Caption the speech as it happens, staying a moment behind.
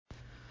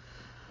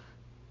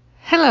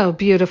Hello,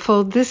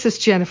 beautiful. This is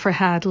Jennifer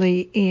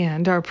Hadley,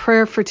 and our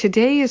prayer for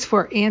today is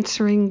for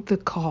answering the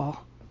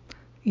call.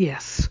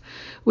 Yes,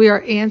 we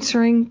are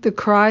answering the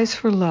cries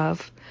for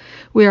love.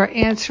 We are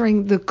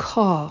answering the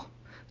call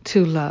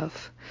to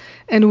love.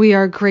 And we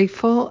are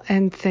grateful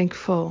and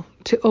thankful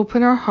to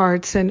open our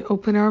hearts and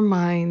open our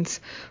minds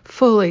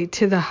fully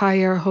to the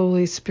higher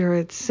Holy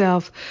Spirit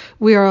self.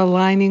 We are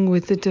aligning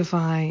with the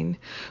divine.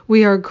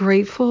 We are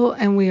grateful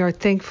and we are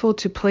thankful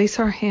to place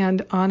our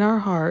hand on our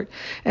heart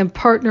and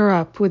partner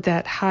up with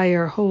that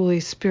higher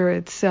Holy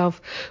Spirit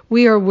self.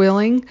 We are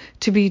willing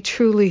to be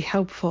truly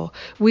helpful.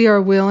 We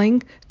are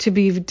willing to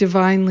be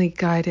divinely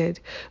guided.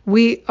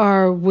 We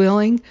are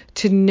willing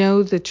to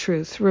know the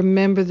truth,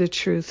 remember the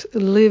truth,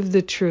 live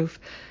the truth,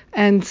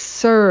 and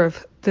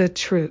serve the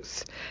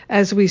truth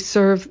as we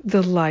serve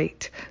the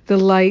light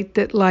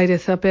that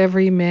lighteth up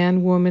every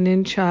man, woman,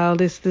 and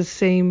child is the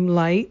same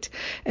light.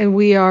 And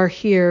we are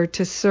here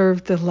to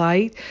serve the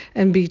light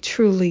and be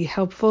truly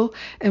helpful.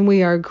 And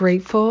we are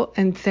grateful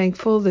and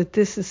thankful that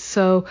this is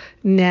so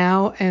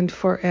now and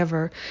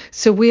forever.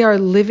 So we are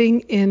living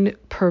in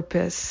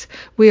purpose.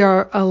 We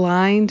are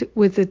aligned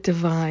with the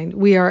divine.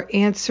 We are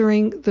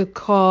answering the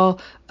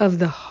call of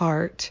the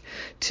heart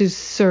to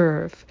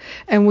serve.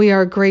 And we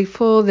are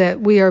grateful that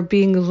we are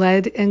being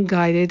led and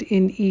guided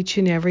in each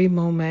and every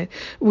moment.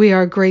 We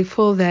are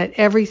grateful that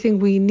everything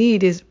we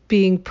need is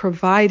being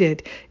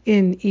provided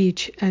in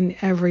each and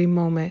every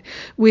moment.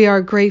 We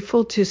are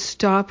grateful to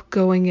stop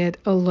going it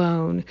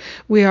alone.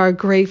 We are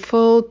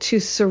grateful to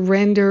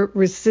surrender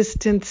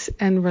resistance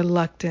and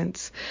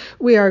reluctance.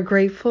 We are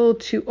grateful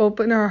to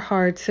open our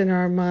hearts and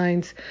our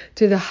minds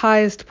to the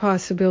highest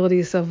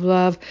possibilities of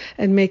love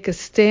and make a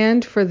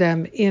stand for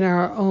them in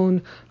our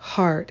own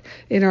heart,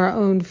 in our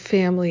own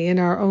family, in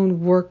our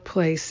own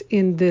workplace,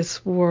 in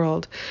this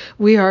world.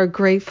 We are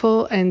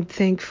grateful and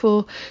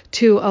thankful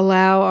to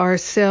allow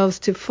ourselves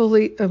to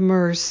fully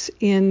immerse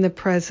in the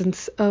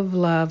presence of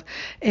love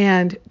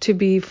and to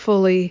be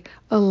fully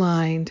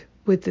aligned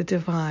with the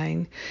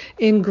divine.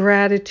 In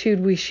gratitude,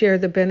 we share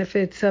the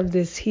benefits of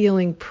this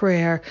healing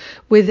prayer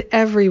with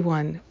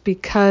everyone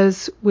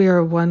because we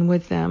are one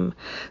with them.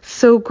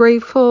 So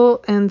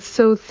grateful and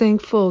so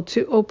thankful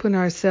to open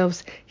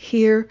ourselves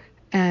here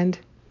and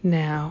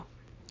now.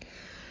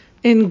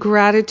 In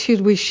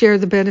gratitude, we share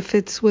the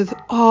benefits with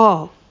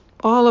all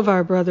of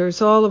our brothers,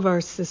 all of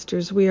our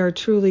sisters. We are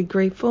truly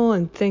grateful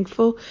and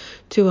thankful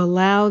to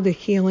allow the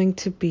healing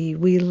to be.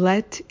 We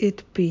let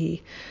it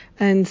be.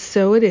 And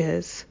so it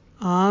is.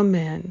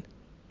 Amen.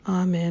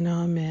 Amen.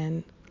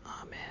 Amen.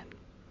 Amen.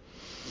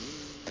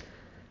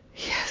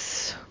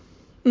 Yes.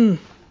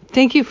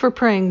 Thank you for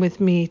praying with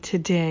me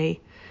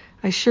today.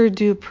 I sure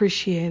do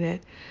appreciate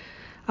it.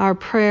 Our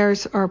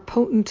prayers are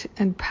potent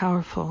and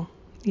powerful.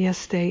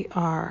 Yes, they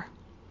are.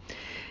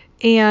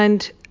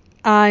 And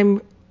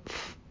I'm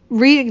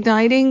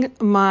reigniting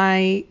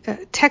my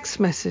text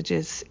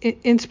messages,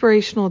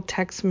 inspirational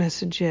text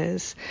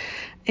messages.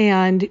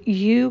 And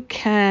you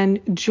can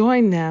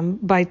join them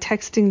by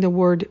texting the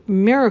word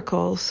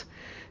miracles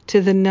to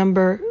the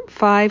number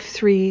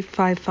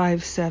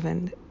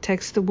 53557.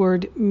 Text the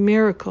word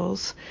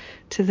miracles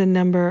to the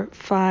number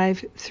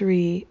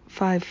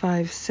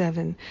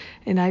 53557.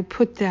 And I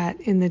put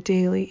that in the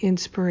daily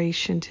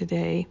inspiration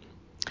today.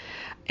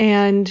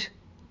 And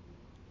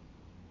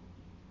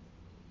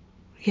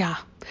yeah,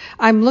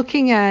 I'm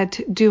looking at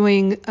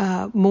doing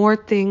more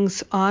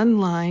things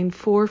online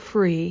for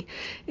free,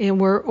 and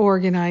we're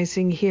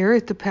organizing here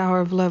at the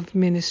Power of Love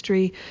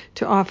Ministry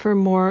to offer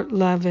more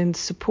love and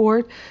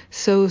support.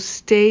 So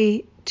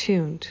stay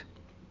tuned.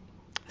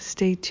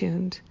 Stay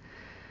tuned.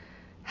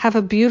 Have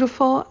a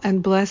beautiful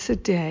and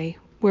blessed day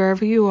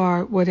wherever you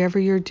are, whatever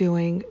you're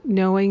doing,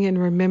 knowing and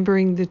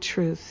remembering the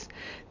truth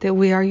that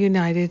we are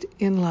united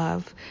in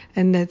love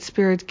and that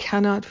Spirit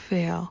cannot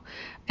fail.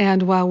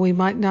 And while we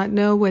might not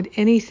know what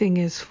anything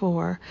is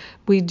for,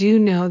 we do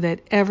know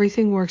that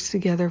everything works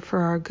together for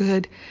our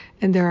good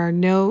and there are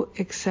no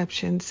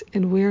exceptions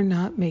and we're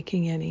not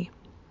making any.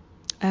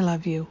 I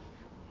love you.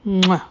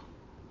 Mwah.